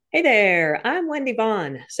Hey there, I'm Wendy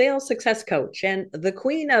Vaughn, sales success coach and the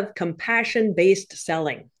queen of compassion based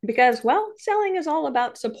selling. Because, well, selling is all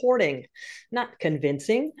about supporting, not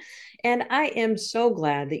convincing. And I am so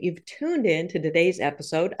glad that you've tuned in to today's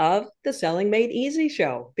episode of the Selling Made Easy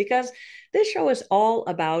show, because this show is all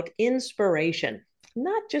about inspiration,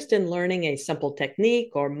 not just in learning a simple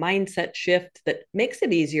technique or mindset shift that makes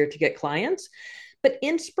it easier to get clients, but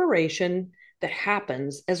inspiration that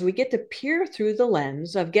happens as we get to peer through the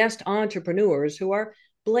lens of guest entrepreneurs who are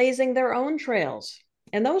blazing their own trails.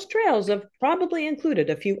 And those trails have probably included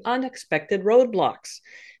a few unexpected roadblocks,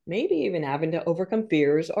 maybe even having to overcome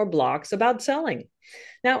fears or blocks about selling.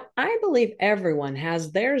 Now, I believe everyone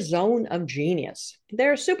has their zone of genius,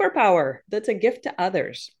 their superpower that's a gift to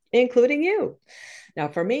others, including you. Now,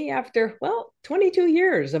 for me, after, 22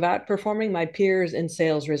 years of outperforming my peers in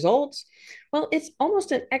sales results, it's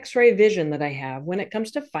almost an x ray vision that I have when it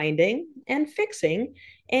comes to finding and fixing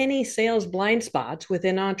any sales blind spots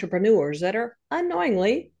within entrepreneurs that are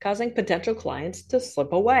unknowingly causing potential clients to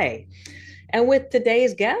slip away. And with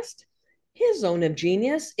today's guest, his zone of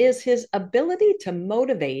genius is his ability to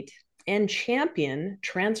motivate and champion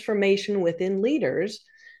transformation within leaders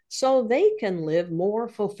so they can live more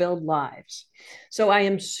fulfilled lives. So I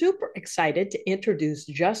am super excited to introduce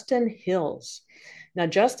Justin Hills. Now,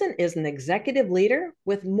 Justin is an executive leader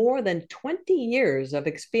with more than 20 years of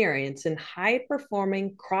experience in high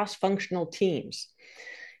performing cross functional teams.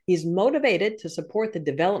 He's motivated to support the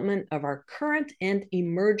development of our current and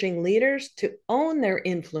emerging leaders to own their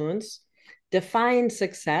influence, define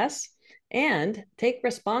success, and take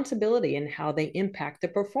responsibility in how they impact the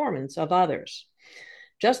performance of others.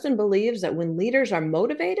 Justin believes that when leaders are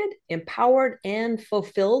motivated, empowered, and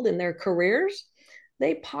fulfilled in their careers,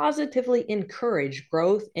 they positively encourage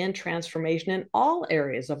growth and transformation in all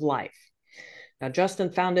areas of life. Now,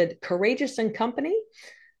 Justin founded Courageous and Company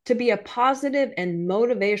to be a positive and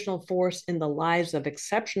motivational force in the lives of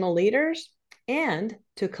exceptional leaders and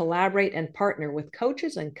to collaborate and partner with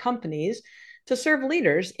coaches and companies to serve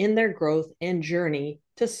leaders in their growth and journey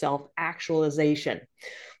to self-actualization.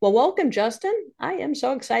 Well, welcome, Justin. I am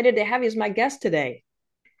so excited to have you as my guest today.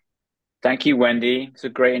 Thank you, Wendy. It's a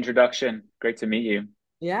great introduction. Great to meet you.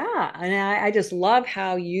 Yeah, and I just love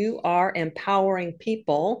how you are empowering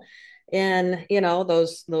people in,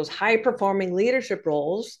 those high performing leadership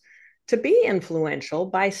roles to be influential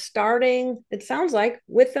by starting, it sounds like,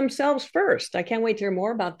 with themselves first. I can't wait to hear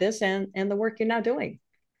more about this and the work you're now doing.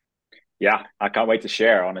 Yeah, I can't wait to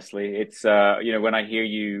share, honestly. It's when I hear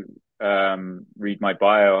you read my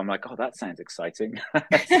bio, I'm like, oh, that sounds exciting. So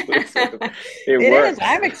it's sort of, It it is. works.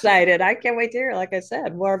 I'm excited. I can't wait to hear, like I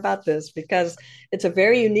said, more about this because it's a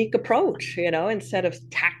very unique approach, instead of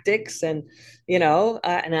tactics and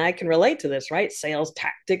I can relate to this, right? Sales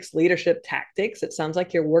tactics, leadership tactics. It sounds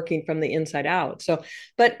like you're working from the inside out. So,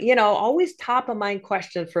 but, always top of mind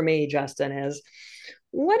question for me, Justin, is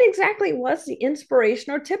what exactly was the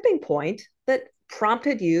inspiration or tipping point that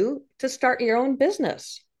prompted you to start your own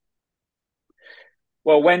business?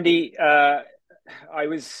 Well, Wendy, I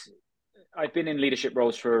was I've been in leadership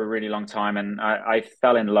roles for a really long time, and I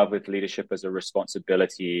fell in love with leadership as a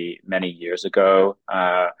responsibility many years ago.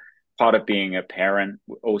 Part of being a parent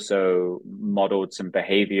also modeled some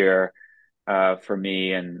behavior for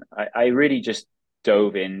me, and I really just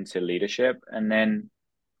dove into leadership. And then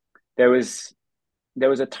there was there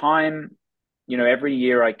was a time, every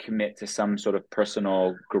year I commit to some sort of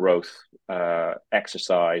personal growth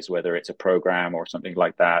exercise, whether it's a program or something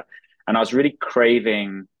like that. And I was really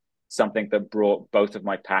craving something that brought both of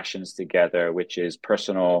my passions together, which is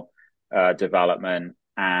personal development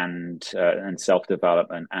and self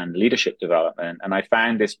development and leadership development. And I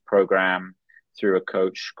found this program through a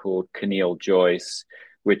coach called Keneal Joyce,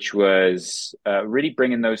 which was really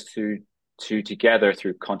bringing those two together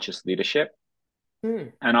through conscious leadership. Hmm.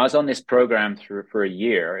 And I was on this program for a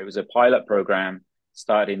year. It was a pilot program,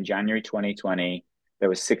 started in January 2020. There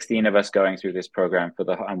was 16 of us going through this program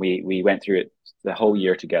and we went through it the whole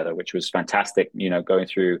year together, which was fantastic, going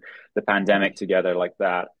through the pandemic together like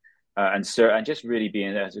that. And just really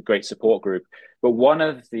being as a great support group. But one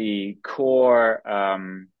of the core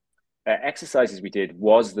exercises we did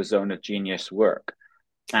was the zone of genius work.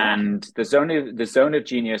 Ah, And the zone of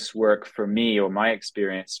genius work for me, or my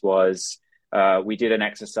experience, was we did an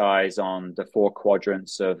exercise on the four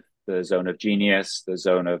quadrants of the zone of genius, the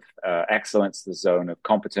zone of excellence, the zone of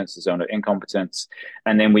competence, the zone of incompetence,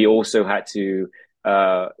 and then we also had to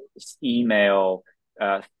uh, email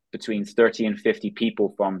between 30 and 50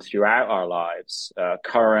 people from throughout our lives,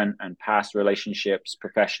 current and past relationships,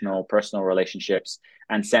 professional, personal relationships,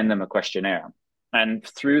 and send them a questionnaire. And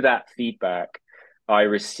through that feedback, I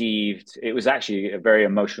received, it was actually a very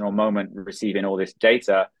emotional moment receiving all this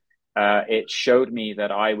data. It showed me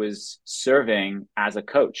that I was serving as a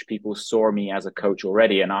coach. People saw me as a coach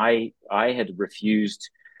already, and I had refused.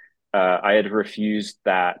 I had refused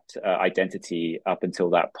that identity up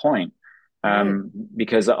until that point, Right.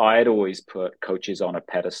 because I had always put coaches on a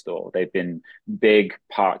pedestal. They've been big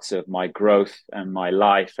parts of my growth and my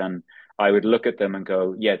life, and I would look at them and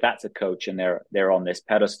go, "Yeah, that's a coach," and they're on this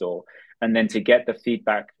pedestal. And then to get the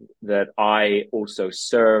feedback that I also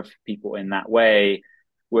serve people in that way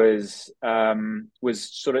was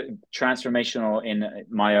sort of transformational in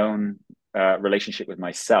my own relationship with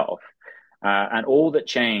myself. And all that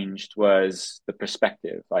changed was the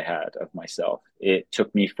perspective I had of myself. It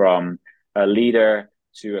took me from a leader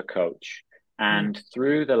to a coach. Mm. And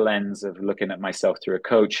through the lens of looking at myself through a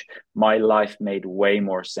coach, my life made way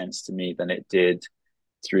more sense to me than it did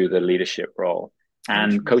through the leadership role.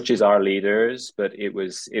 And coaches Interesting. are leaders, but it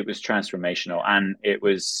was transformational, and it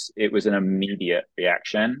was an immediate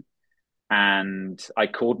reaction. And I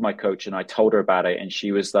called my coach and I told her about it, and she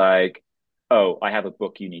was like, "Oh, I have a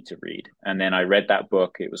book you need to read." And then I read that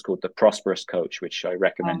book. It was called The Prosperous Coach, which I Oh,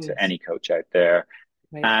 recommend to yes. any coach out there.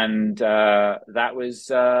 Right. And that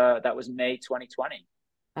was May 2020,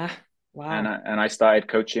 Ah, and wow. I started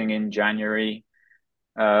coaching in January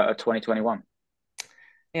of 2021.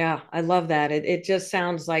 Yeah, I love that. It just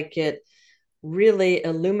sounds like it really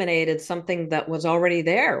illuminated something that was already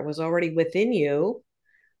there, was already within you.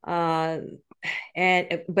 Uh,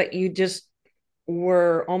 and but you just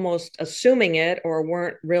were almost assuming it or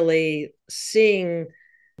weren't really seeing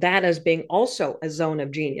that as being also a zone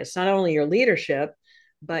of genius, not only your leadership,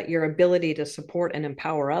 but your ability to support and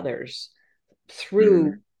empower others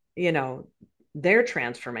through, Mm. you know, their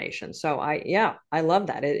transformation. So yeah, I love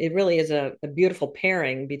that. It really is a beautiful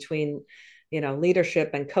pairing between,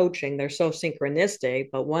 leadership and coaching. They're so synchronistic,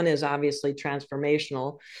 but one is obviously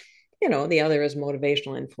transformational, the other is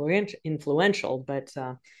motivational, influential. But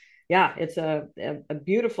yeah, it's a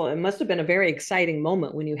beautiful, it must have been a very exciting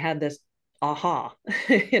moment when you had this aha.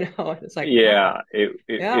 It's like, wow. Yeah, it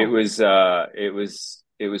Yeah, was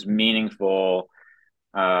it was meaningful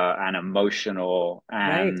and emotional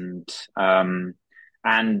right. um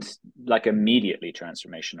and like immediately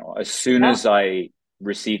transformational. As soon Yeah, as I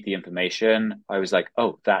received the information, I was like,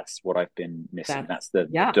 "Oh, that's what I've been missing. that's, That's the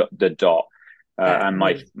yeah, the dot." that And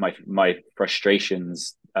my is, my my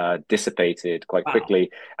frustrations dissipated quite wow. quickly,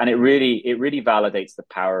 and it really validates the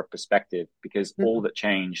power of perspective, because all Mhm. that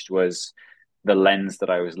changed was the lens that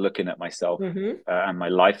I was looking at myself Mhm. and my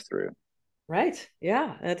life through. Right. Yeah.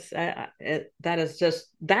 That is just,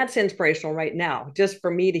 that's inspirational right now. Just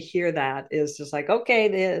for me to hear that is just like, okay,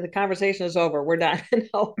 the conversation is over. We're done.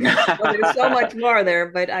 No, well, there's so much more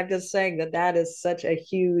there, but I'm just saying that that is such a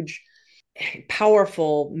huge,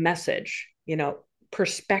 powerful message.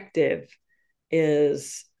 Perspective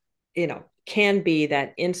is, can be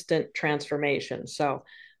that instant transformation. So,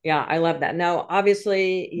 yeah, I love that. Now,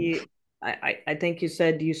 obviously, I think you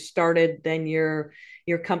said you started then your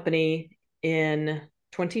company in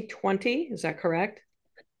 2020. Is that correct?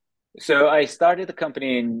 So I started the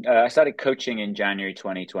company I started coaching in January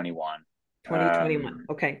 2021. 2021.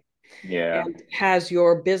 Okay. Yeah. And has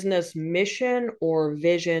your business mission or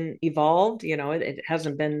vision evolved? It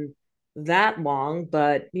hasn't been that long,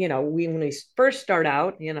 but when we first start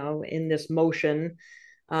out, in this motion,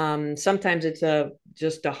 sometimes it's a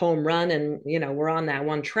just a home run, and we're on that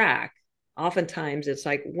one track. Oftentimes, it's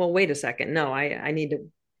like, well, wait a second, no, I need to,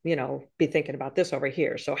 be thinking about this over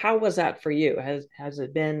here. So, how was that for you? Has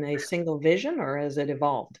it been a single vision, or has it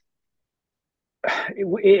evolved?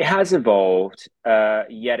 It has evolved,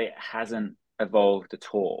 yet it hasn't evolved at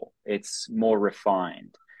all. It's more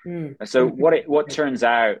refined. Mm. So Mhm. what turns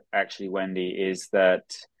out actually, Wendy, is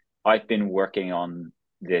that I've been working on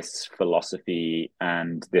this philosophy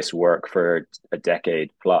and this work for a decade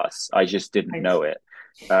plus. I just didn't Right, know it.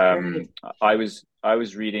 right. I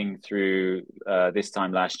was reading through this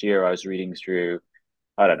time last year. I was reading through,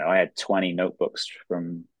 I don't know, I had 20 notebooks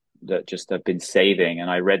from that just have been saving, and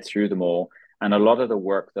I read through them all. And a lot of the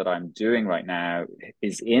work that I'm doing right now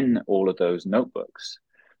is in all of those notebooks.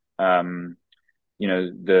 Um,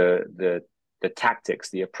 the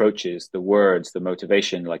tactics, the approaches, the words, the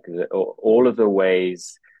motivation, like all of the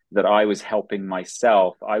ways that I was helping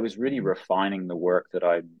myself. I was really Mhm. refining the work that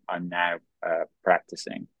I'm now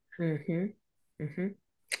practicing. Mm-hmm. Mm-hmm.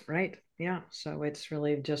 Right. Yeah. So it's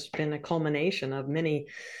really just been a culmination of many,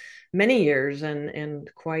 many years and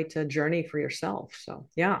quite a journey for yourself. So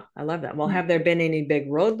yeah, I love that. Well, have there been any big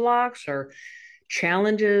roadblocks or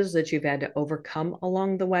challenges that you've had to overcome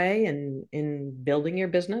along the way in building your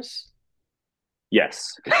business?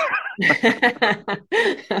 Yes.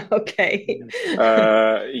 Okay.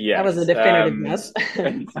 That was a Yes. definitive yes.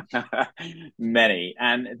 Many.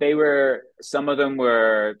 And some of them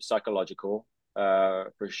were psychological,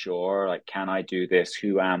 for sure. Like, can I do this?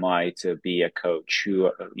 Who am I to be a coach?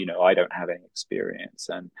 I don't have any experience.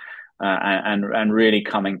 And really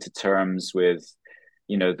coming to terms with,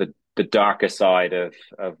 the darker side of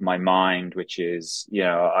my mind, which is,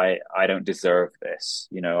 I don't deserve this.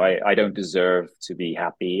 I don't deserve to be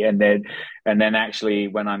happy. And then actually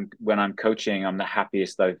when I'm coaching, I'm the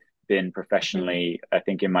happiest I've been professionally, I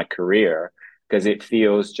think, in my career, because it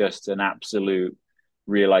feels just an absolute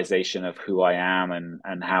realization of who I am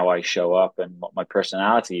and how I show up and what my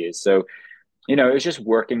personality is. So, it was just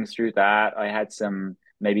working through that. I had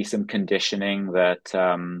maybe some conditioning that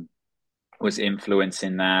was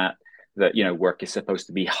influencing that work is supposed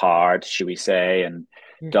to be hard, should we say, and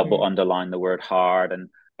double Hmm. underline the word hard. And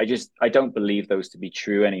I don't believe those to be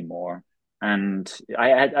true anymore. And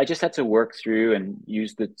I just had to work through and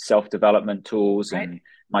use the self-development tools Right. and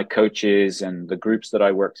my coaches and the groups that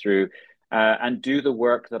I work through, and do the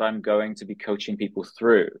work that I'm going to be coaching people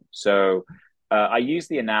through. So I use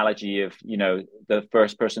the analogy of, the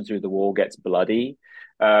first person through the wall gets bloody.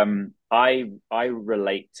 I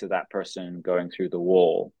relate to that person going through the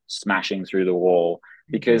wall, smashing through the wall,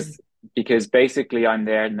 Hmm. because basically I'm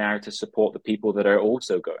there now to support the people that are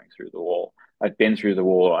also going through the wall. I've been through the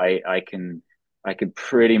wall. I can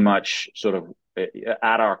pretty much sort of,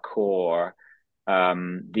 at our core,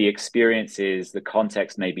 the experiences, the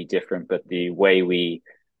context may be different, but the way we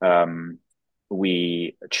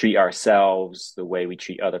treat ourselves, the way we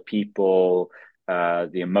treat other people,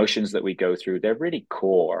 the emotions that we go through, they're really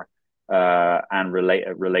core, and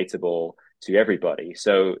relatable to everybody.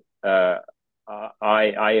 So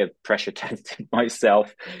I have pressure tested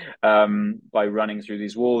myself, by running through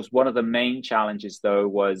these walls. One of the main challenges, though,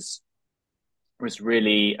 was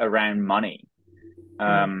really around money.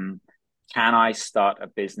 Um, can I start a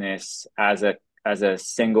business as a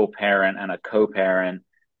single parent and a co-parent?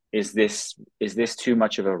 Is this too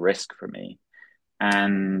much of a risk for me?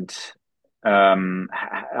 And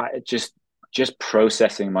just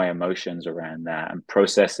processing my emotions around that and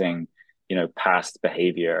processing, past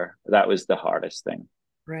behavior. That was the hardest thing.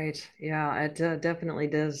 Right. Yeah, it definitely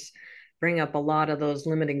does bring up a lot of those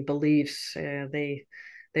limiting beliefs.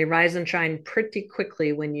 They rise and shine pretty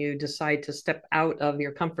quickly when you decide to step out of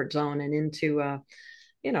your comfort zone and into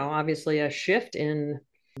obviously a shift in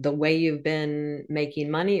the way you've been making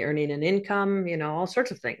money, earning an income, all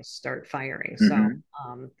sorts of things start firing. So, Hmm.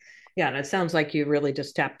 um, yeah, and it sounds like you really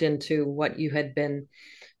just tapped into what you had been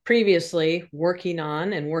previously working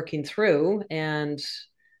on and working through and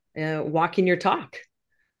walking your talk,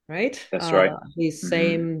 right? That's right. These Hmm.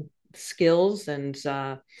 same skills and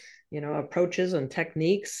approaches and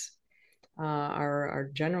techniques are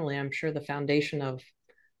generally, I'm sure, the foundation of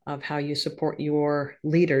how you support your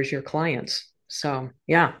leaders, your clients. So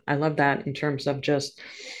yeah, I love that in terms of just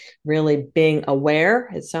really being aware.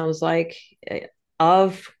 It sounds like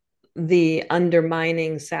of the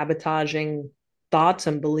undermining, sabotaging thoughts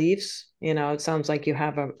and beliefs. It sounds like you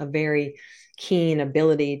have a very keen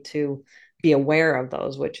ability to be aware of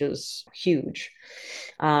those, which is huge.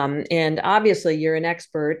 And obviously, you're an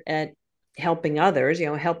expert at helping others,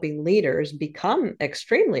 helping leaders become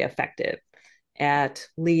extremely effective at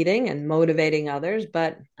leading and motivating others.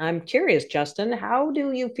 But I'm curious, Justin, how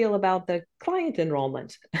do you feel about the client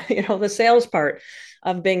enrollment, the sales part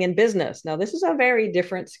of being in business? Now, this is a very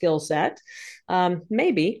different skill set.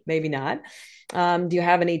 Maybe, maybe not. Do you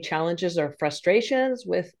have any challenges or frustrations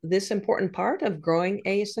with this important part of growing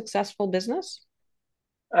a successful business?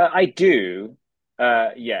 I do.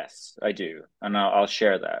 Yes, I do, and I'll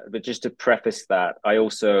share that. But just to preface that, I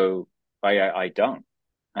don't.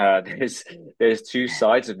 There's two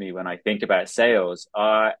sides of me when I think about sales.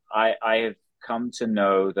 I have come to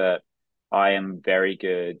know that I am very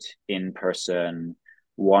good in person,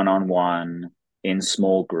 one on one, in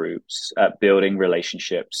small groups, at building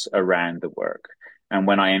relationships around the work. And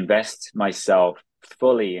when I invest myself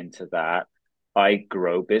fully into that, I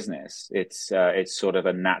grow business. It's sort of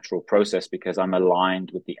a natural process because I'm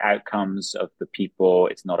aligned with the outcomes of the people.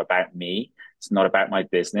 It's not about me. It's not about my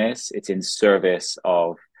business. It's in service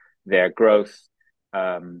of their growth,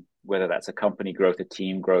 whether that's a company growth, a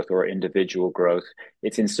team growth, or individual growth.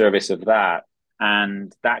 It's in service of that.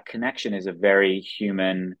 And that connection is a very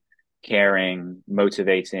human, caring,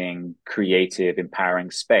 motivating, creative,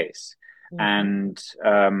 empowering space. Mm-hmm.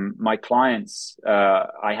 And my clients,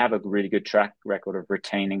 I have a really good track record of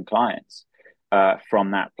retaining clients.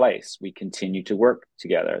 from that place. We continue to work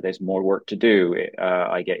together. There's more work to do.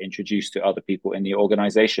 I get introduced to other people in the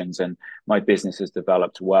organizations, and my business has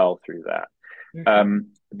developed well through that. Mm-hmm.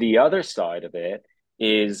 The other side of it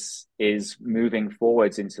is moving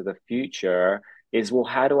forwards into the future. Is, well,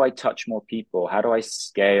 how do I touch more people? How do I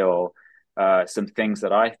scale some things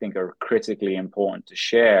that I think are critically important to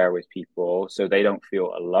share with people so they don't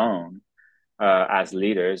feel alone as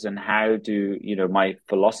leaders? And how do, my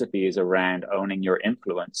philosophy is around owning your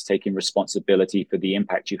influence, taking responsibility for the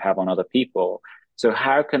impact you have on other people. So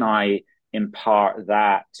how can I impart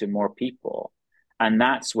that to more people? And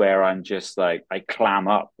that's where I'm just like, I clam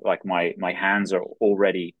up, like my hands are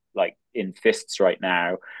already like in fists right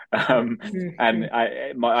now. And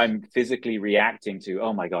Mm-hmm. I'm physically reacting to,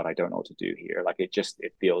 oh my God, I don't know what to do here. Like it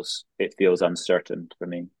feels uncertain for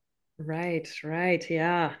me. Right, right.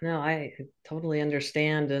 Yeah, no, I totally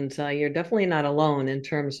understand. And you're definitely not alone in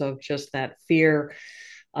terms of just that fear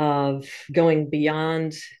of going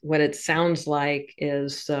beyond what it sounds like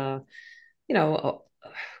is,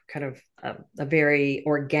 kind of a very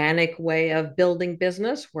organic way of building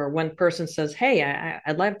business where one person says, hey,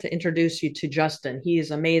 I'd like to introduce you to Justin.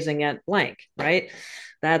 He's amazing at blank, right?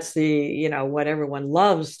 That's what everyone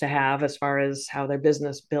loves to have as far as how their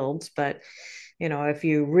business builds. But, if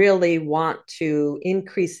you really want to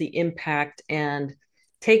increase the impact and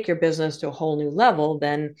take your business to a whole new level,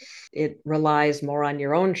 then it relies more on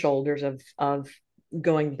your own shoulders of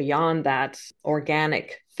going beyond that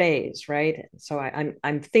organic phase, right? So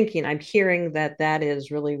I'm thinking, I'm hearing that is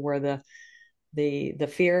really where the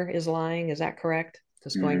fear is lying. Is that correct?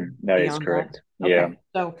 Just going That is beyond that. correct. Yeah. Okay.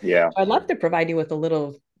 So Yeah. I'd love to provide you with a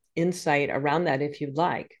little insight around that if you'd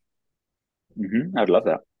like. I'd love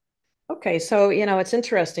that. Okay, so it's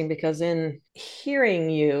interesting because in hearing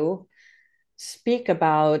you speak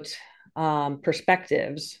about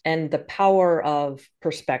perspectives and the power of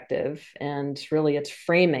perspective, and really it's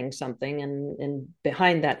framing something, and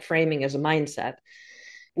behind that framing is a mindset.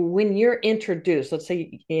 When you're introduced, let's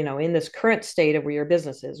say, in this current state of where your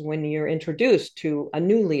business is, when you're introduced to a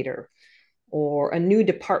new leader or a new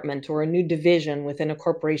department or a new division within a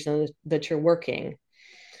corporation that you're working,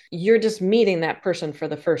 you're just meeting that person for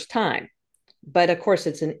the first time. But of course,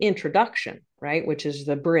 it's an introduction, right? Which is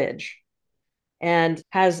the bridge. And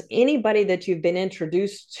has anybody that you've been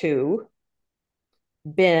introduced to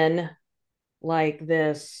been like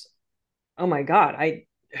this? Oh my God, I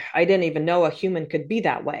didn't even know a human could be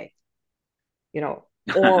that way, you know,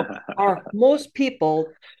 or are most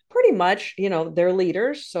people pretty much, they're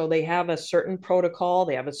leaders, so they have a certain protocol,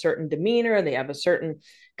 they have a certain demeanor, they have a certain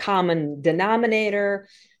common denominator,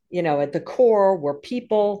 at the core, we're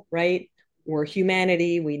people, right? We're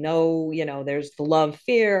humanity. We know, there's the love,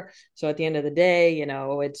 fear. So at the end of the day,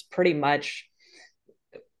 it's pretty much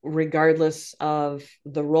regardless of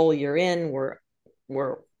the role you're in,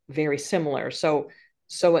 we're very similar. So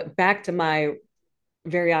back to my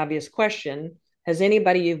very obvious question, has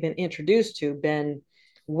anybody you've been introduced to been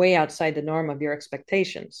way outside the norm of your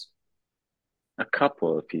expectations? A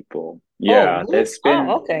couple of people. Oh, Yeah, really? there's Oh, been.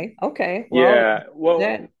 okay. Okay. Well, Yeah, well,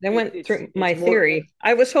 that went through it's my more. theory.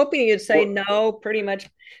 I was hoping you'd say Well, no, pretty much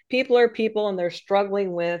people are people and they're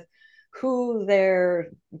struggling with who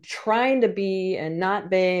they're trying to be and not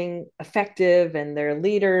being effective, and they're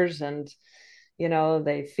leaders, and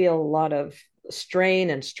they feel a lot of strain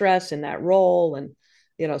and stress in that role, and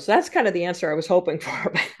so that's kind of the answer I was hoping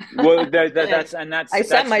for. well, that's and I set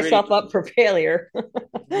that's myself really. up for failure.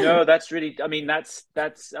 No, that's really. I mean, that's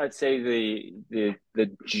I'd say the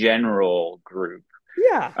general group,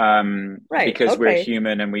 Yeah, right. because we're Okay.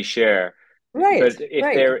 human and we share. Right. But if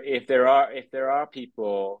Right. there are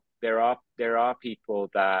people, there are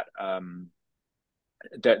people that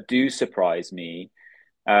do surprise me,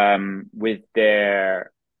 with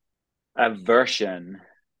their aversion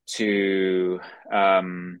to,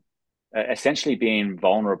 essentially being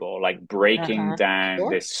vulnerable, like breaking Uh-huh. down Sure.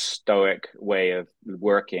 this stoic way of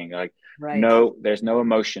working. Like, Right. no, there's no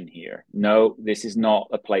emotion here. No, this is not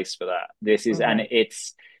a place for that. And Right.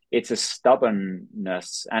 it's a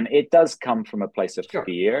stubbornness, and it does come from a place of Sure.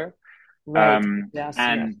 fear. Right. Um, Yes, yes.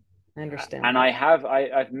 and I understand and that.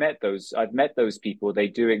 I've met those people. They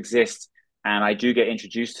do exist, and I do get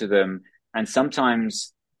introduced to them. And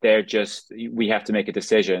sometimes we have to make a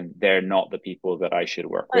decision. They're not the people that I should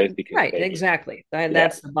work with, because Right, exactly. yeah,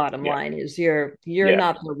 That's the bottom yeah, line is you're yeah,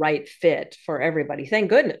 not the right fit for everybody. Thank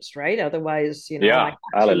goodness, right? Otherwise, my yeah. gosh,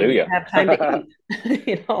 you wouldn't Hallelujah. have time to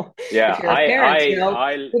eat. Yeah, If you're a parent,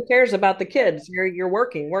 I, who cares about the yeah, kids? You're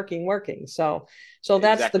working, working, working. So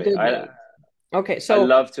that's the exactly. good news. Okay, I so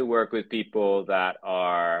love to work with people that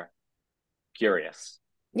are curious.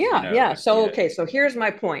 Yeah, yeah. So okay, so here's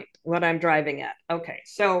my point, what I'm driving at. Okay.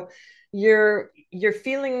 So you're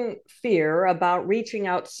feeling fear about reaching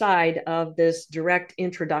outside of this direct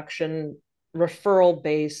introduction referral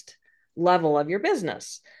based level of your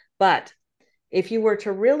business. But if you were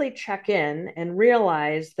to really check in and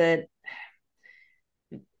realize that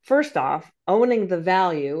first off, owning the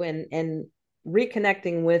value and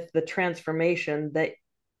reconnecting with the transformation that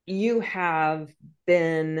you have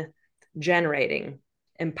been generating,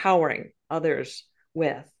 empowering others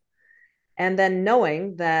with. And then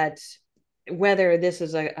knowing that whether this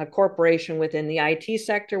is a corporation within the IT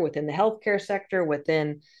sector, within the healthcare sector,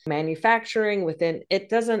 within manufacturing, within it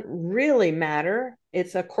doesn't really matter.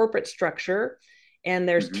 It's a corporate structure, and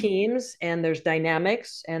there's Mm-hmm. teams, and there's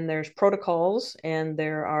dynamics, and there's protocols, and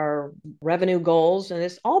there are revenue goals, and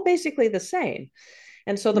it's all basically the same.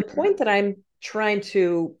 And so the Mm-hmm. point that I'm trying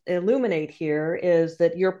to illuminate here is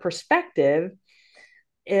that your perspective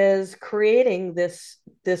is creating this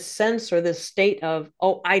sense or this state of,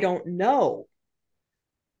 oh, I don't know.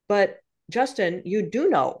 But Justin, you do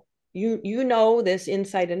know. You know this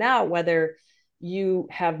inside and out, whether you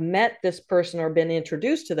have met this person or been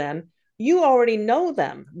introduced to them. You already know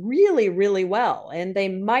them really, really well, and they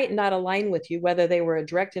might not align with you, whether they were a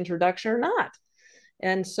direct introduction or not.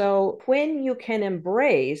 And so when you can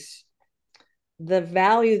embrace the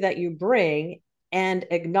value that you bring and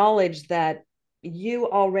acknowledge that you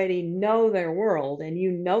already know their world and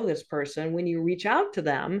you know this person, when you reach out to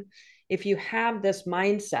them, if you have this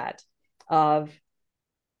mindset of,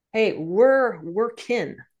 hey, we're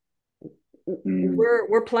kin, Mm.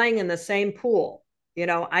 we're playing in the same pool,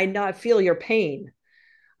 I know, I feel your pain,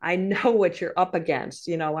 I know what you're up against.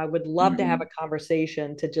 I would love to have Mm-hmm. a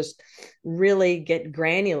conversation to just really get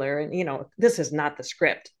granular. And, this is not the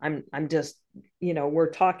script. I'm just, we're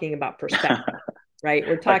talking about perspective, right?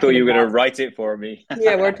 We're I thought talking you were going about, to write it for me.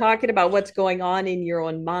 yeah, we're talking about what's going on in your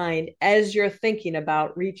own mind as you're thinking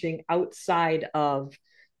about reaching outside of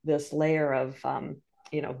this layer of,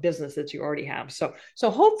 business that you already have. So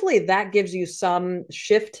hopefully that gives you some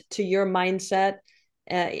shift to your mindset.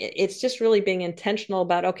 It's just really being intentional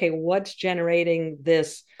about, okay, what's generating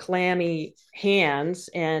this clammy hands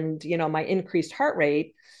and, my increased heart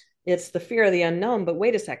rate. It's the fear of the unknown. But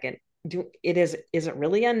wait a second, is it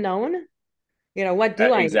really unknown? What do I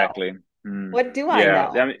know? Exactly. Mm. What do I Yeah.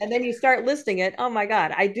 know? And then you start listing it. Oh my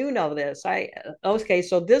God, I do know this. Okay,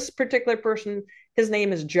 so this particular person, his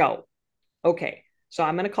name is Joe. Okay, so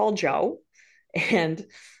I'm going to call Joe and,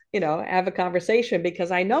 have a conversation because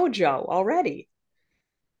I know Joe already.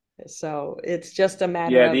 So it's just a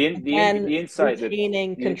matter Yeah. of, again, The insight that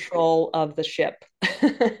retaining the control of the ship.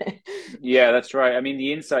 Yeah, that's right. I mean,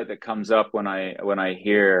 the insight that comes up when I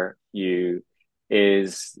hear you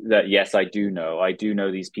is that yes, I do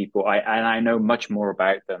know these people. I know much more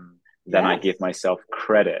about them than I give Yes, myself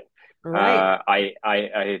credit. right, I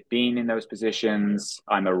have been in those positions.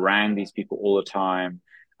 I'm around these people all the time.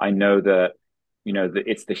 I know that, that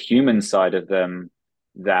it's the human side of them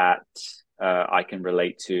that I can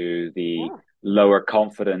relate to, the yeah, lower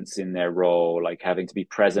confidence in their role, like having to be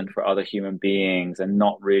present for other human beings and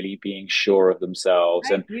not really being sure of themselves,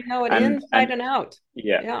 right. You know it and inside and out.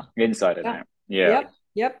 yeah, Yeah, inside and yeah, out. Yeah. yep,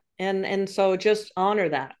 yep. And so just honor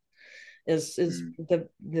that. Is Mm.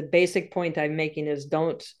 the basic point I'm making is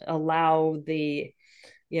don't allow the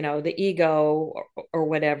ego or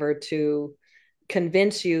whatever to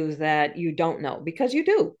convince you that you don't know, because you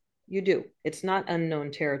do. It's not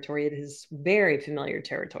unknown territory, it is very familiar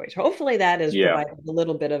territory. So hopefully that has Yeah. provided a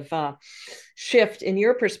little bit of shift in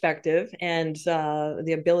your perspective and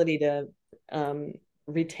the ability to um,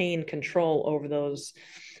 retain control over those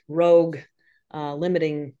rogue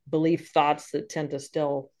limiting belief thoughts that tend to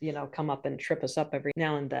still, come up and trip us up every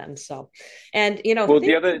now and then. So, and Well,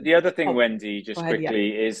 think. the other thing, Oh, Wendy, go just ahead. Yeah.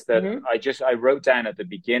 quickly, is that Mm-hmm. I wrote down at the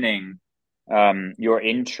beginning, your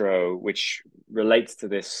intro, which relates to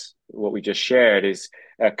this, what we just shared, is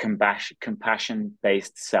compassion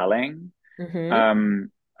based selling. Mm-hmm.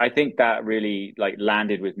 Um, I think that really like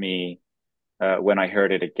landed with me when I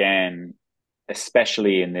heard it again,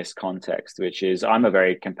 especially in this context, which is I'm a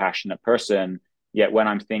very compassionate person. Yet when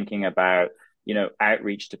I'm thinking about,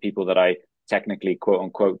 outreach to people that I technically, quote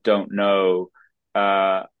unquote, don't know,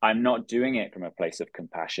 I'm not doing it from a place of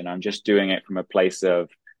compassion. I'm just doing it from a place of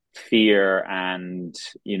fear and,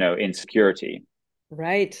 insecurity.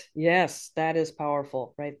 Right. Yes, that is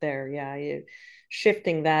powerful right there. Yeah.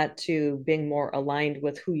 Shifting that to being more aligned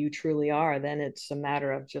with who you truly are, then it's a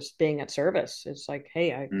matter of just being at service. It's like,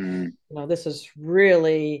 hey, Mm, this has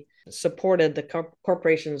really supported the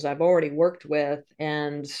corporations I've already worked with.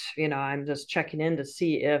 And, I'm just checking in to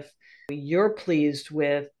see if you're pleased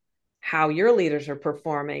with how your leaders are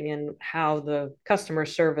performing and how the customer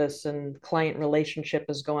service and client relationship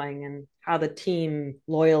is going and how the team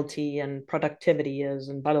loyalty and productivity is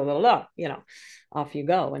and blah, blah, blah, blah, off you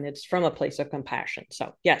go. And it's from a place of compassion.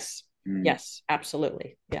 So yes, Mm, yes,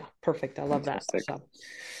 absolutely. Yeah, perfect. I love that. fantastic. So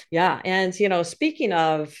yeah. And, speaking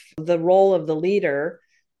of the role of the leader,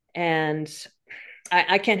 and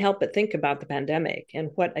I can't help but think about the pandemic and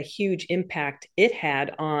what a huge impact it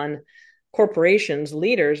had on corporations,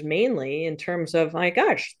 leaders, mainly in terms of, my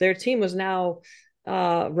gosh, their team was now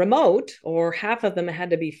remote, or half of them had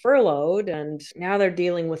to be furloughed. And now they're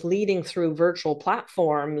dealing with leading through virtual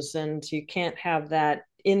platforms, and you can't have that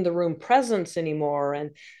in the room presence anymore.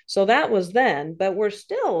 And so that was then, but we're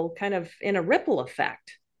still kind of in a ripple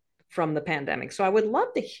effect from the pandemic. So I would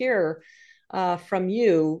love to hear from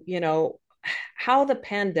you, how the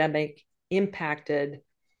pandemic impacted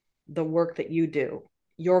the work that you do,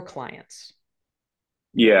 your clients.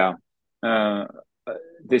 Yeah. Uh,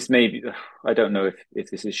 this may be, I don't know if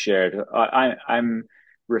this is shared. I'm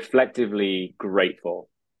reflectively grateful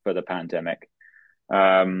for the pandemic.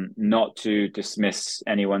 Not to dismiss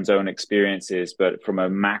anyone's own experiences, but from a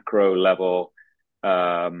macro level,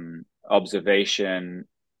 observation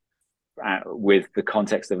with the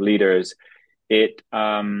context of leaders, it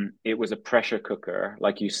was a pressure cooker,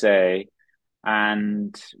 like you say,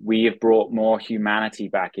 and we have brought more humanity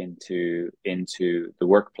back into the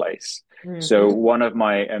workplace. So Mm-hmm. one of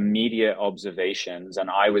my immediate observations, and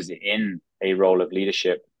I was in a role of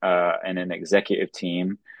leadership in an executive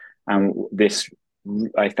team, and this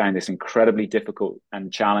I found this incredibly difficult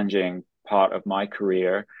and challenging part of my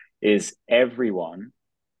career is everyone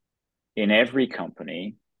in every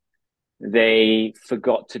company, they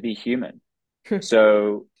forgot to be human.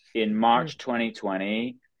 So in March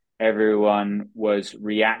 2020, everyone was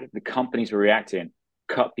the companies were reacting,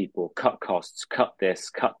 cut people, cut costs, cut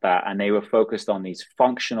this, cut that. And they were focused on these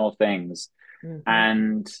functional things. Mm-hmm.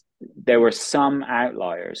 And there were some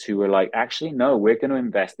outliers who were like, actually, no, we're going to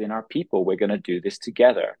invest in our people. We're going to do this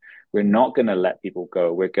together. We're not going to let people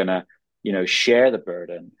go. We're going to, share the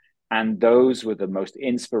burden. And those were the most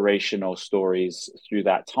inspirational stories through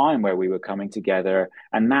that time where we were coming together.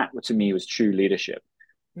 And that to me was true leadership.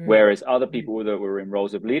 Whereas other Mm-hmm. people that were in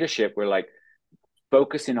roles of leadership were like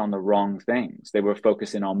focusing on the wrong things. They were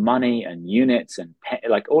focusing on money and units and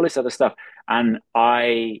like all this other stuff. And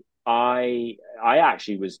I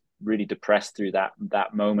actually was really depressed through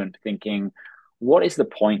that moment, thinking, what is the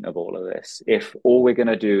point of all of this if all we're going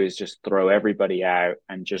to do is just throw everybody out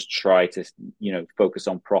and just try to focus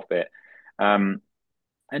on profit? Um,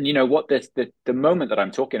 and what the moment that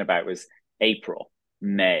I'm talking about was April,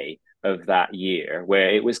 May of that year, where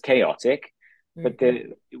it was chaotic, but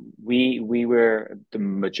Mm-hmm. we were the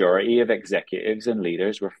majority of executives and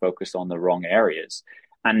leaders were focused on the wrong areas.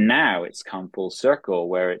 And now it's come full circle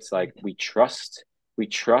where it's like we trust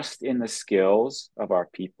in the skills of our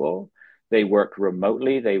people. They work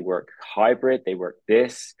remotely, they work hybrid, they work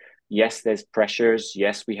this. Yes, there's pressures.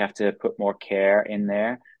 Yes, we have to put more care in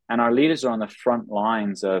there, and our leaders are on the front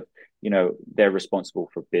lines of, they're responsible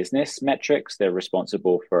for business metrics, they're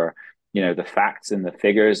responsible for, the facts and the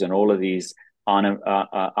figures and all of these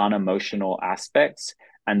unemotional aspects,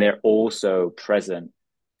 and they're also present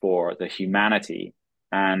for the humanity.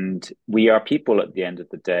 And we are people at the end of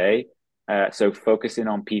the day. So focusing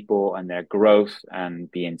on people and their growth and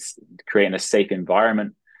creating a safe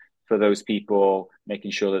environment for those people,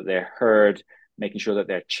 making sure that they're heard, making sure that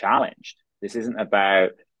they're challenged. This isn't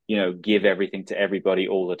about, give everything to everybody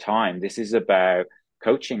all the time. This is about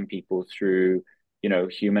coaching people through,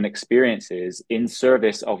 human experiences in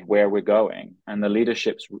service of where we're going. And the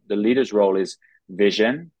leader's role is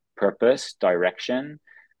vision, purpose, direction,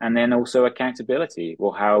 and then also accountability.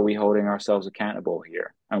 Well, how are we holding ourselves accountable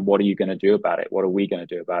here? And what are you going to do about it? What are we going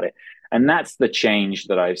to do about it? And that's the change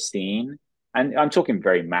that I've seen. And I'm talking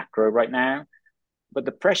very macro right now, but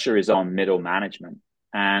the pressure is on middle management.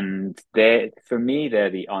 And for me,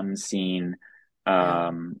 they're the unseen, Yeah,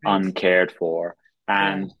 right. uncared for.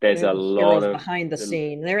 Yeah, And there's they're a the lot heroes of behind the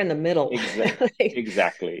scene. They're in the middle. exact Like,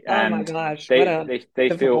 exactly. oh my And gosh, what they a they they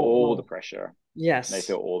feel difficult all the role. pressure. They Yes.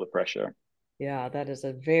 feel all the pressure. Yeah, that is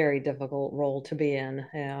a very difficult role to be in.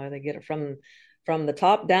 They get it from the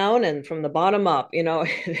top down and from the bottom up.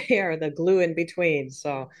 They are the glue in between.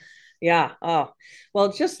 So, yeah. Oh,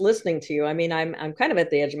 well, just listening to you, I mean, I'm kind of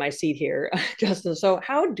at the edge of my seat here, Justin. So,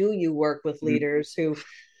 how do you work with Mhm. leaders who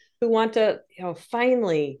want to,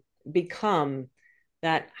 finally become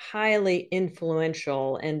that highly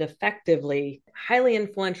influential and effectively highly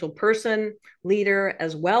influential person, leader,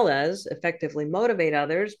 as well as effectively motivate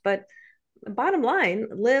others, but bottom line,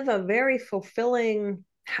 live a very fulfilling,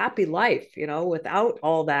 happy life, without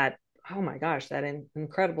all that, oh my gosh, that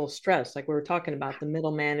incredible stress, like we were talking about, the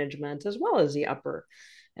middle management as well as the upper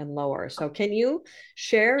and lower. So can you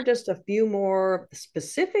share just a few more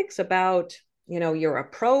specifics about, your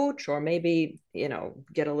approach, or maybe,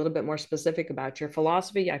 get a little bit more specific about your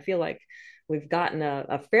philosophy? I feel like we've gotten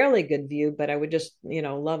a fairly good view, but I would just,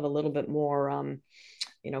 love a little bit more,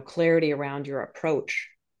 clarity around your approach.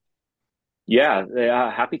 Yeah, they are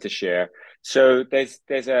happy to share. So there's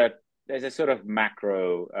a sort of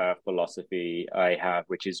macro philosophy I have,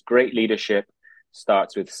 which is great leadership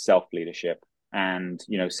starts with self leadership, and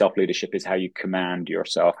self leadership is how you command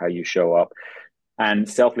yourself, how you show up, and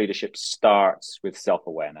self leadership starts with self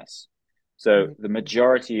awareness. So Mm-hmm. the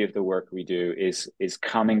majority of the work we do is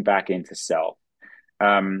coming back into self.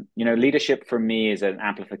 Leadership for me is an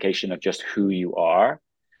amplification of just who you are.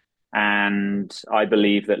 And I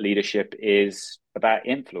believe that leadership is about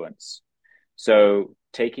influence. So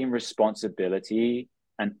taking responsibility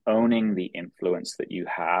and owning the influence that you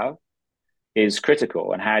have is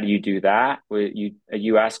critical. And how do you do that? Well,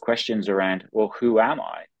 you ask questions around, well, who am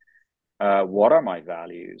I? What are my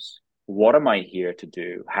values? What am I here to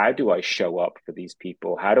do? How do I show up for these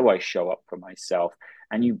people? How do I show up for myself?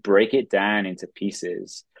 And you break it down into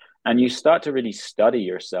pieces, and you start to really study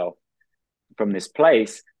yourself from this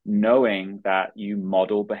place, knowing that you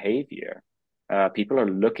model behavior. People are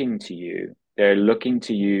looking to you. They're looking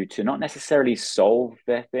to you to not necessarily solve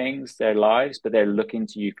their things, their lives, but they're looking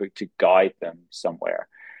to you to guide them somewhere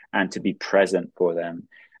and to be present for them.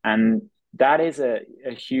 And that is a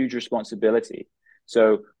huge responsibility.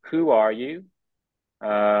 So, who are you?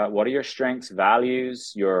 What are your strengths,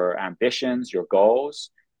 values, your ambitions, your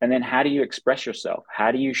goals? And then how do you express yourself?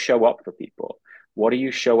 How do you show up for people? What do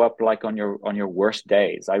you show up like on your worst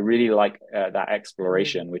days? I really like that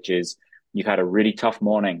exploration, which is you've had a really tough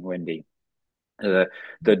morning, Wendy. Uh,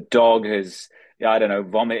 the dog has, I don't know,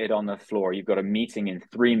 vomited on the floor. You've got a meeting in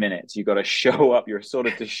 3 minutes. You've got to show up. You're sort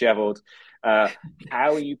of disheveled. Uh,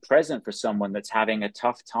 how are you present for someone that's having a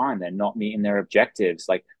tough time? They're not meeting their objectives.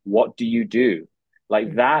 Like, what do you do? Like,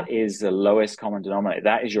 Mm-hmm. that is the lowest common denominator.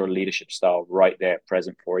 That is your leadership style right there,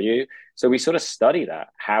 present for you. So we sort of study that.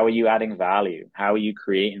 How are you adding value? How are you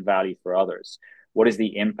creating value for others? What is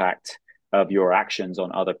the impact of your actions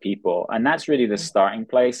on other people? And that's really the starting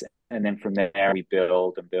place. And then from there, we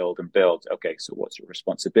build and build and build. Okay, so what's your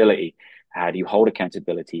responsibility? How do you hold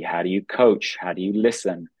accountability? How do you coach? How do you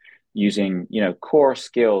listen? Using, core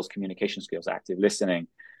skills, communication skills, active listening,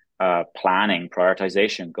 planning,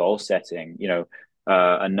 prioritization, goal setting.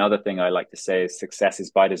 Another thing I like to say is success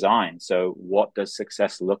is by design. So what does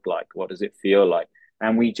success look like? What does it feel like?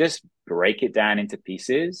 And we just break it down into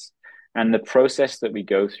pieces. And the process that we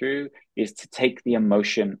go through is to take the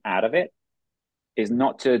emotion out of it, is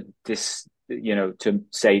not to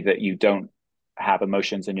say that you don't have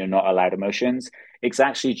emotions and you're not allowed emotions. It's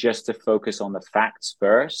actually just to focus on the facts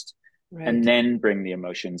first and Right. then bring the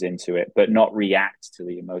emotions into it, but not react to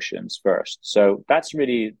the emotions first. So that's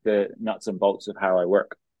really the nuts and bolts of how I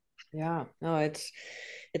work. Yeah. No, it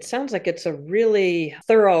sounds like it's a really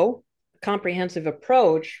thorough, comprehensive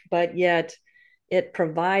approach, but yet it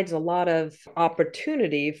provides a lot of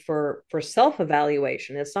opportunity for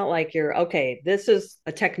self-evaluation. It's not like you're, okay, this is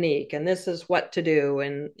a technique and this is what to do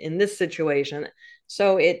in this situation.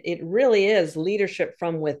 So it really is leadership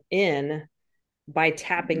from within, by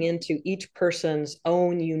tapping into each person's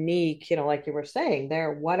own unique, like you were saying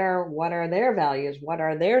there, what are their values, what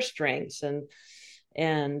are their strengths,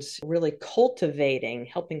 and really cultivating,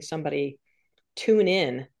 helping somebody tune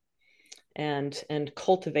in and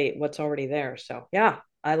cultivate what's already there. So yeah,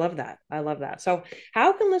 I love that. I love that. So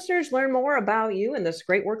how can listeners learn more about you and this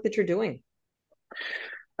great work that you're doing?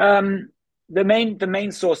 Um, the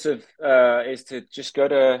main source of is to just go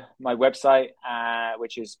to my website,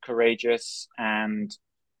 which is courageous&co.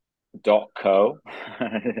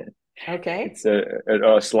 Okay. It's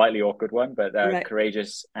a slightly awkward one, but Right.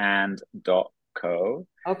 courageous&co.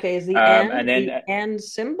 Okay. Is And then the and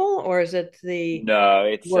symbol, or is it the no,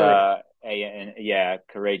 it's word? yeah,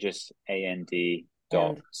 courageous dot And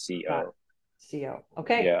dot co. co.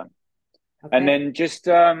 Okay. Yeah. And Okay.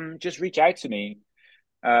 then just reach out to me.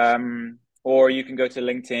 Or you can go to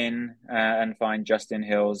LinkedIn and find Justin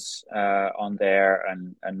Hills on there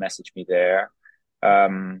and message me there.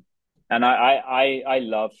 Um, and I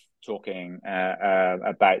love talking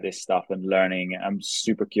about this stuff and learning. I'm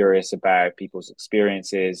super curious about people's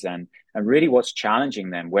experiences and really what's challenging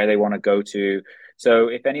them, where they want to go to. So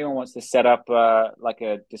if anyone wants to set up like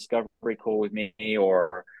a discovery call with me,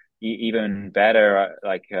 or even better,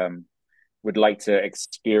 like would like to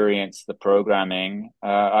experience the programming,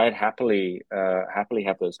 I'd happily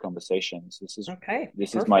have those conversations. Okay,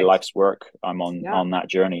 This is my perfect. life's work. I'm on Yeah. that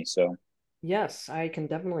journey. So Yes, I can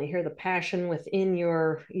definitely hear the passion within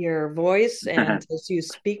your voice, and as you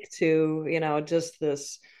speak to, just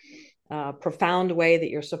this profound way that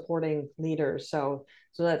you're supporting leaders. So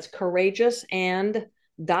that's courageous and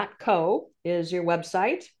 .co is your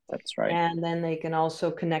website, that's right. and then they can also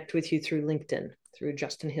connect with you through LinkedIn through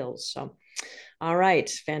Justin Hills. So all right,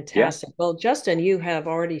 Yeah. fantastic. Well, Justin, you have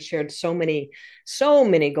already shared so many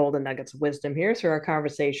golden nuggets of wisdom here through our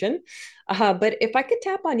conversation. But if I could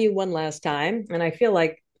tap on you one last time, and I feel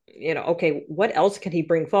like, okay, what else can he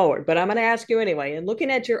bring forward? But I'm going to ask you anyway. And looking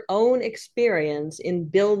at your own experience in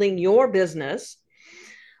building your business,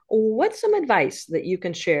 what's some advice that you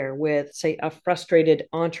can share with, say, a frustrated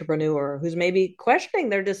entrepreneur who's maybe questioning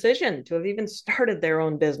their decision to have even started their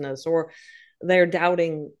own business, or they're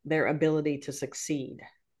doubting their ability to succeed?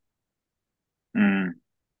 Mm.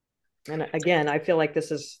 And again, I feel like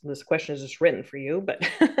this question is just written for you, but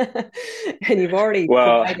and you've already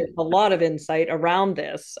Well, provided a lot of insight around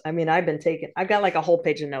this. I mean, I've got like a whole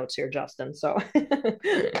page of notes here, Justin. So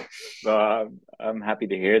I'm happy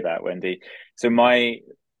to hear that, Wendy. So my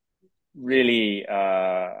really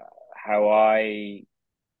how I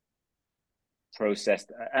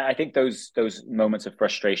processed. I think those moments of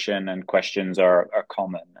frustration and questions are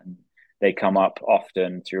common, and they come up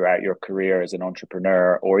often throughout your career as an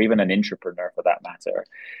entrepreneur or even an intrapreneur for that matter.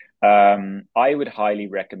 I would highly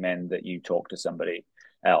recommend that you talk to somebody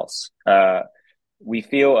else. We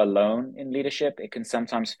feel alone in leadership. It can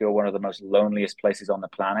sometimes feel one of the most loneliest places on the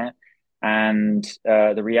planet. And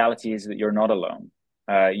the reality is that you're not alone.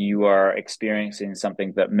 You are experiencing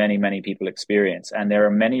something that many, many people experience. And there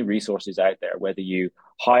are many resources out there, whether you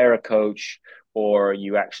hire a coach or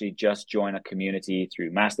you actually just join a community through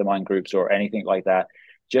mastermind groups or anything like that.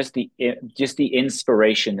 Just the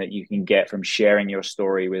inspiration that you can get from sharing your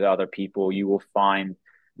story with other people, you will find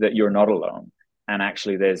that you're not alone. And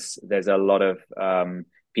actually, there's a lot of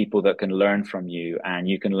people that can learn from you, and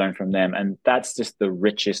you can learn from them, and that's just the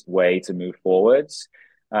richest way to move forwards.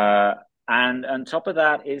 And on top of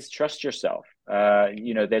that is trust yourself.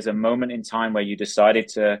 There's a moment in time where you decided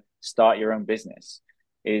to start your own business.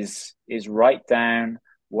 Is write down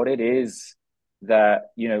what it is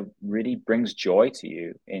that really brings joy to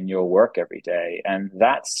you in your work every day, and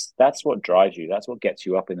that's what drives you. That's what gets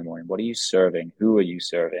you up in the morning. What are you serving? Who are you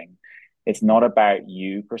serving? It's not about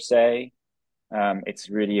you per se. It's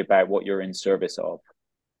really about what you're in service of.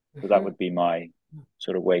 So that Mhm. would be my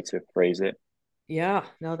sort of way to phrase it. Yeah,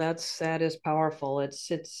 no, that is powerful.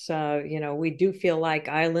 We do feel like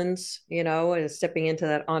islands, stepping into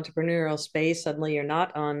that entrepreneurial space. Suddenly you're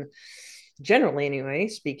not on, generally anyway,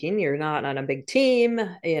 speaking, you're not on a big team.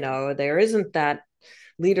 There isn't that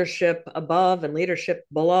leadership above and leadership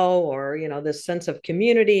below, or, this sense of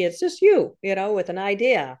community. It's just you, with an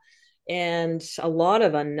idea and a lot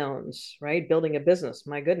of unknowns, right? Building a business.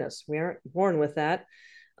 My goodness, we aren't born with that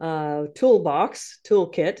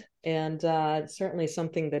toolkit, and it's certainly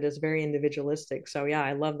something that is very individualistic. So yeah,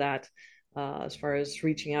 I love that as far as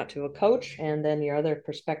reaching out to a coach, and then your other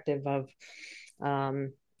perspective of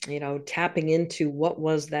um, tapping into what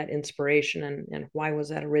was that inspiration, and why was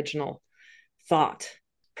that original thought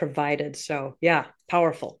provided. So yeah,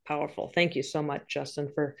 powerful. Thank you so much, Justin,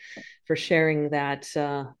 for sharing that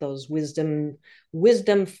those wisdomful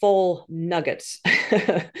nuggets,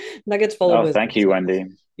 nuggets full of Oh, wisdom. thank you, So Wendy.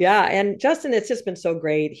 yeah, and Justin, it's just been so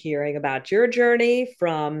great hearing about your journey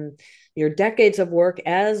from your decades of work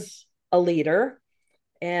as a leader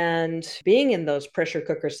and being in those pressure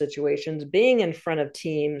cooker situations, being in front of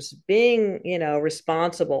teams, being,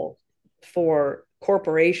 responsible for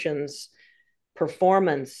corporations'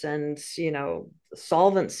 performance and,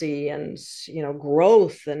 solvency and,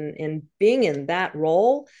 growth, and being in that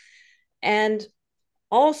role. And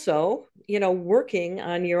also, working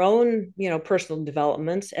on your own, personal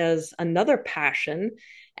developments as another passion.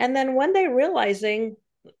 And then one day realizing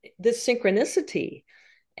this synchronicity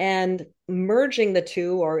and merging the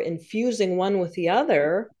two or infusing one with the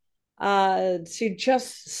other to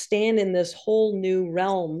just stand in this whole new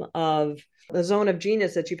realm of the zone of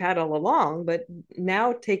genius that you've had all along, but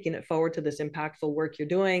now taking it forward to this impactful work you're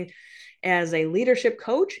doing as a leadership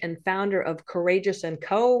coach and founder of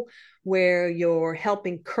Courageous&Co, where you're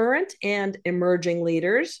helping current and emerging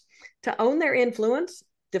leaders to own their influence,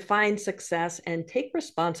 define success, and take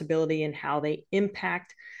responsibility in how they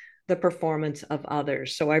impact the performance of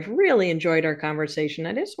others. So I've really enjoyed our conversation.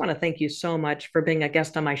 I just want to thank you so much for being a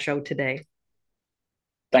guest on my show today.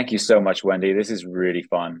 Thank you so much, Wendy. This is really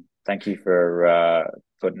fun. Thank you for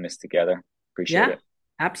putting this together. Appreciate Yeah, it.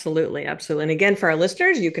 absolutely. Absolutely. And again, for our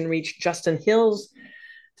listeners, you can reach Justin Hills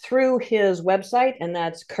through his website, and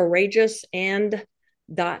that's courageous&co.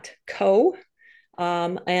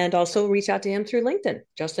 And also reach out to him through LinkedIn,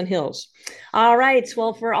 Justin Hills. All right.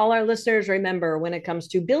 Well, for all our listeners, remember when it comes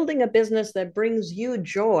to building a business that brings you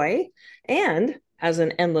joy and has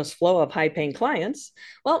an endless flow of high paying clients,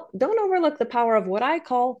 well, don't overlook the power of what I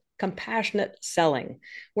call compassionate selling,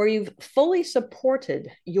 where you've fully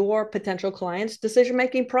supported your potential clients' decision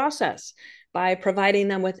making process by providing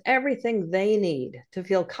them with everything they need to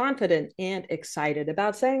feel confident and excited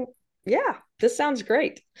about saying, yeah, this sounds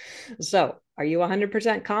great. So, are you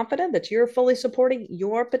 100% confident that you're fully supporting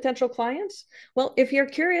your potential clients? Well, if you're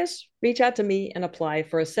curious, reach out to me and apply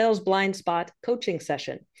for a sales blind spot coaching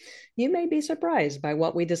session. You may be surprised by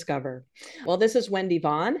what we discover. Well, this is Wendy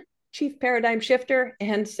Vaughn, Chief Paradigm Shifter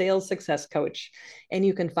and Sales Success Coach. And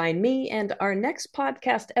you can find me and our next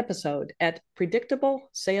podcast episode at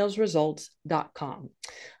predictablesalesresults.com.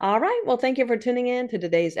 All right. Well, thank you for tuning in to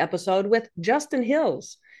today's episode with Justin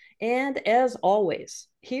Hills. And as always,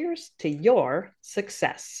 here's to your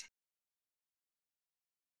success.